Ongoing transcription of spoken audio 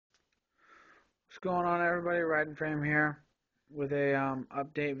going on, everybody? Riding Frame here with a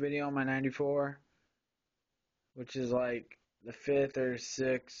update video on my 94, which is like the fifth or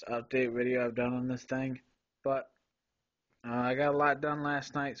sixth update video I've done on this thing. But I got a lot done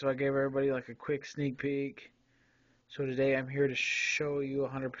last night, so I gave everybody like a quick sneak peek. So today I'm here to show you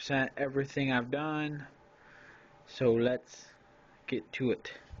 100% everything I've done. So let's get to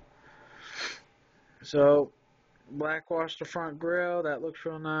it. So black washed the front grille. That looks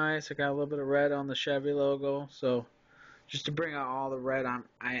real nice. I got a little bit of red on the Chevy logo. So just to bring out all the red on,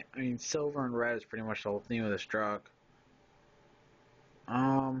 I mean silver and red is pretty much the whole theme of this truck.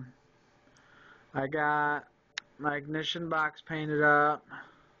 I got my ignition box painted up.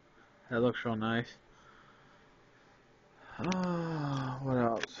 That looks real nice. What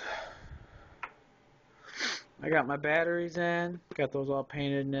else? I got my batteries in. Got those all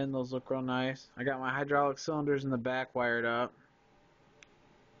painted in. Those look real nice. I got my hydraulic cylinders in the back wired up.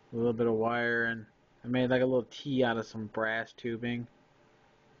 A little bit of wire, and I made like a little T out of some brass tubing.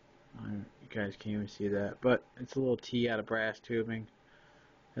 You guys can't even see that, but it's a little T out of brass tubing.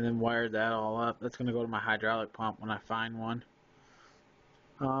 And then wired that all up. That's going to go to my hydraulic pump when I find one.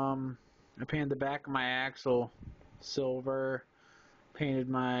 I painted the back of my axle silver, painted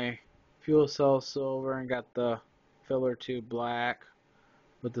my fuel cell silver, and got the filler tube black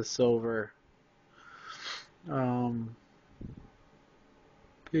with the silver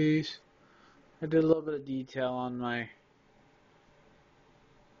piece. I did a little bit of detail on my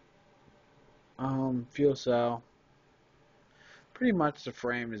fuel cell. Pretty much the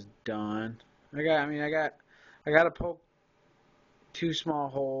frame is done. I got to poke two small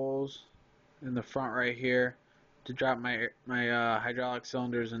holes in the front right here to drop my hydraulic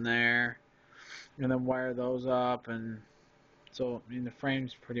cylinders in there, and then wire those up. And so I mean the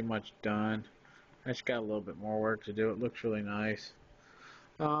frame's pretty much done. I just got a little bit more work to do. It looks really nice.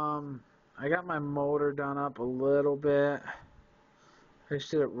 I got my motor done up a little bit. I just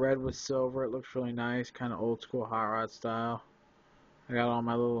did it red with silver. It looks really nice, kind of old school hot rod style. I got all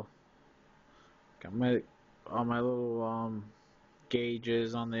my little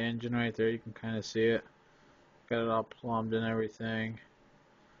gauges on the engine right there. You can kind of see it. Got it all plumbed and everything.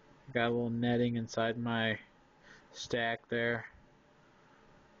 Got a little netting inside my stack there.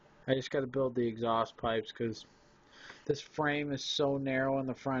 I just got to build the exhaust pipes because this frame is so narrow in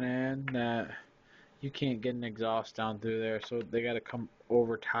the front end that you can't get an exhaust down through there, so they got to come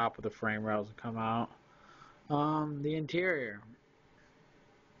over top of the frame rails and come out. The interior.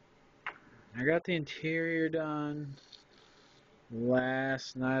 I got the interior done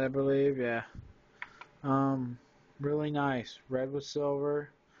last night, I believe. Yeah. Really nice. Red with silver.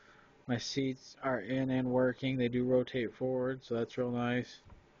 My seats are in and working. They do rotate forward, so that's real nice.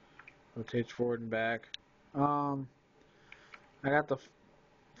 Rotates forward and back. I got the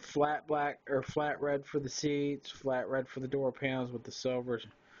flat black or flat red for the seats, flat red for the door panels with the silver,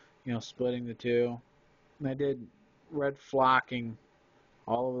 splitting the two. And I did red flocking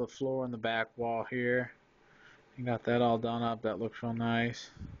all over the floor and the back wall here. And got that all done up. That looks real nice.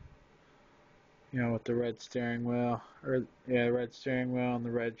 With the red steering wheel, red steering wheel and the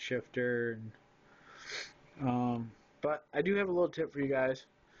red shifter. But I do have a little tip for you guys.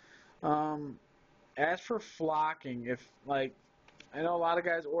 As for flocking, I know a lot of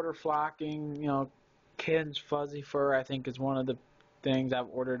guys order flocking, Ken's Fuzzy Fur, I think, is one of the things. I've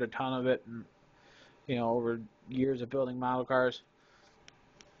ordered a ton of it, and, over years of building model cars.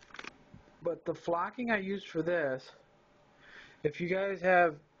 But the flocking I used for this, if you guys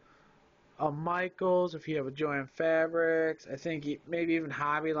have a Michaels, if you have a Joann Fabrics, I think maybe even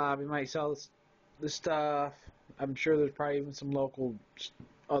Hobby Lobby might sell the stuff. I'm sure there's probably even some local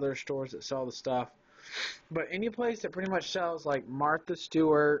other stores that sell the stuff. But any place that pretty much sells like Martha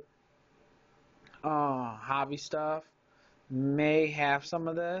Stewart hobby stuff may have some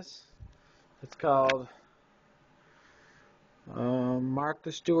of this. It's called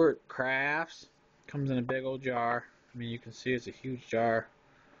Martha Stewart Crafts. Comes in a big old jar. I mean, you can see it's a huge jar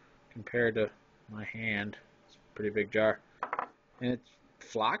compared to my hand. It's a pretty big jar. And it's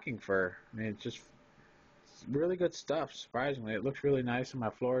flocking fur. I mean, it's really good stuff, surprisingly. It looks really nice on my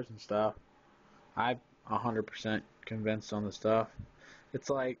floors and stuff. I'm 100% convinced on the stuff. It's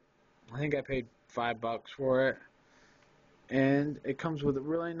like, I think I paid $5 for it. And it comes with a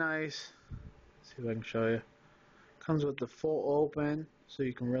really nice, let's see if I can show you. It comes with the full open, so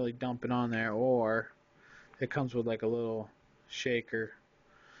you can really dump it on there, or it comes with like a little shaker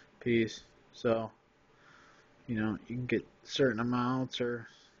piece. So, you can get certain amounts or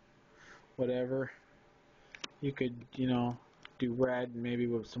whatever. You could, do red maybe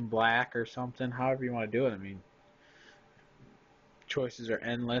with some black or something, however you want to do it. I mean, choices are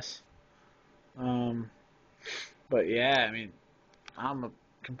endless. But yeah, I mean, I'm a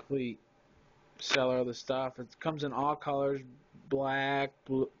complete seller of the stuff. It comes in all colors, black,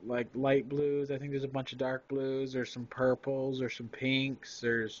 blue, like light blues. I think there's a bunch of dark blues. There's some purples. There's some pinks.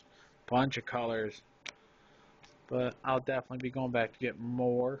 There's a bunch of colors. But I'll definitely be going back to get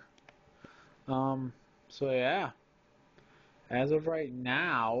more. So yeah, as of right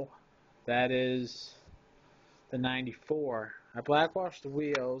now, that is the 94. I blackwashed the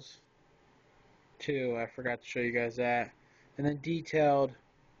wheels too. I forgot to show you guys that. And then detailed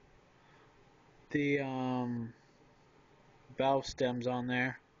the valve stems on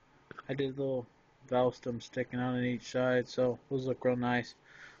there. I did little valve stems sticking out on each side, so those look real nice.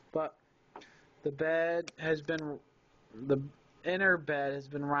 But the bed has been, the inner bed has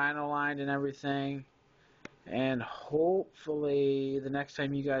been rhino lined and everything. And hopefully the next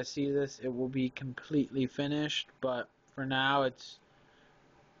time you guys see this, it will be completely finished. But for now, it's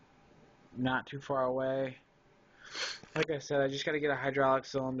not too far away. Like I said, I just got to get a hydraulic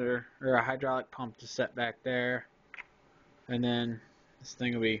cylinder or a hydraulic pump to set back there, and then this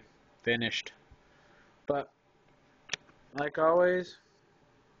thing will be finished. But like always,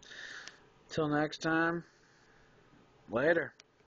 till next time, later.